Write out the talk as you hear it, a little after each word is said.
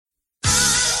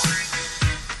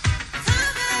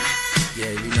Yeah,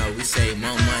 you know, we say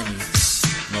more money,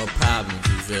 more problems,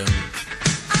 you feel me?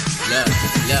 Look,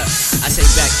 I say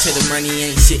back to the money,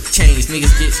 ain't shit changed.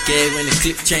 Niggas get scared when the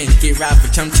clip change. Get right for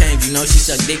chump change. You know she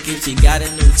suck dick if she got a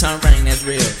new tongue ring, that's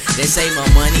real. They say more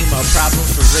money, more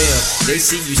problems for real. They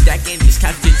see you stacking these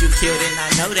cops, get you killed, and I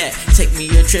know that. Take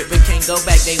me a trip but can't go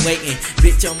back, they waiting.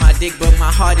 Bitch on my dick but my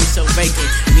heart is so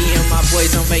vacant. Me and my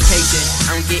boys on vacation.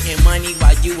 I'm getting money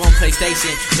while you on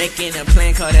PlayStation. Making a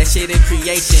plan, call that shit a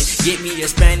creation. Get me a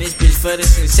Spanish bitch for the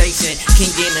sensation.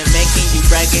 King in the making, you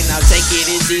bragging, I'll take it,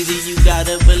 it's easy. You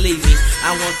gotta believe me.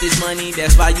 I want this money,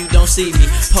 that's why you don't see me.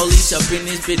 Police up in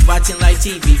this bitch watching like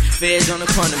TV. Feds on the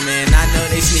corner, man, I know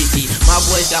they sneaky. My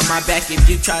boys got my back if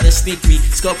you try to sneak me.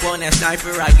 Scope on that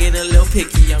sniper, I get a little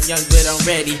picky. I'm young but I'm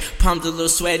ready. Palms a little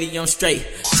sweaty, I'm straight.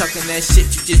 Talking that shit,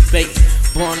 you just bait.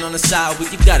 Born on the side, what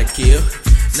you gotta kill.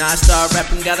 Now I start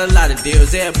rapping, got a lot of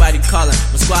deals. Everybody calling,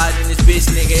 my squad in this bitch,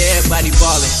 nigga. Everybody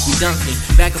ballin', we dunking.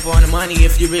 Back up on the money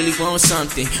if you really want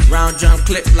something. Round drum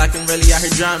clip like I'm really out here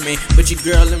drumming. But your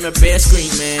girl in my bed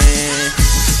screaming.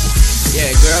 Yeah,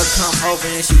 girl come over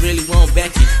and she really want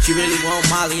Becky. She really want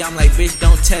Molly. I'm like, bitch,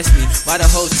 don't test me. Why the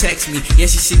hoe text me? Yeah,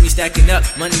 she see me stacking up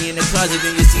money in the closet,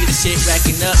 then you see the shit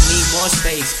racking up. Need more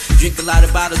space. Drink a lot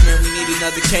of bottles, man, we need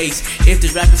another case. If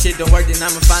this rapping shit don't work, then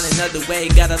I'ma find another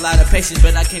way. Got a lot of patience,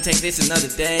 but I can't take this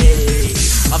another day.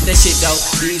 Off that shit though,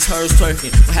 these hoes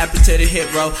twerking. What happened to the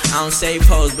hit, bro? I don't save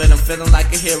hoes, but I'm feeling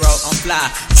like a hero. I'm fly.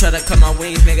 Try to cut my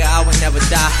wings, nigga, I would never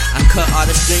die. I cut all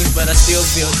the strings, but I still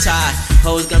feel tired.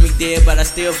 Hoes got me dead, but I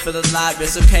still feel alive.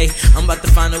 It's okay, I'm about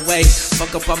to find a way.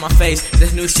 Fuck up on my face,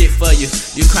 that's new shit for you.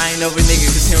 You crying over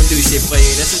niggas cause he don't do shit for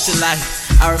you. That's what you like.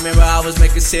 I remember I was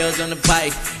making sales on the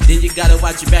bike. Then you gotta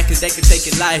watch your back cause they can take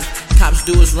your life. Cops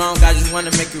do us wrong, I just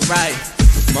wanna make it right.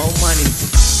 More money,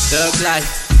 thug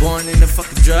life. Born in the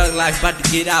fucking drug life, about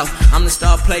to get out. I'm the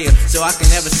star player, so I can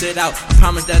never sit out. I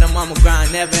promise that I'm on my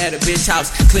grind, never had a bitch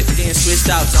house. Clip getting switched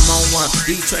out, so I'm on one.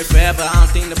 Detroit forever, I don't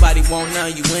think nobody want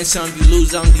none. You win some, you lose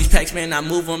some. These packs, man, I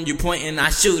move them. You point and I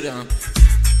shoot them.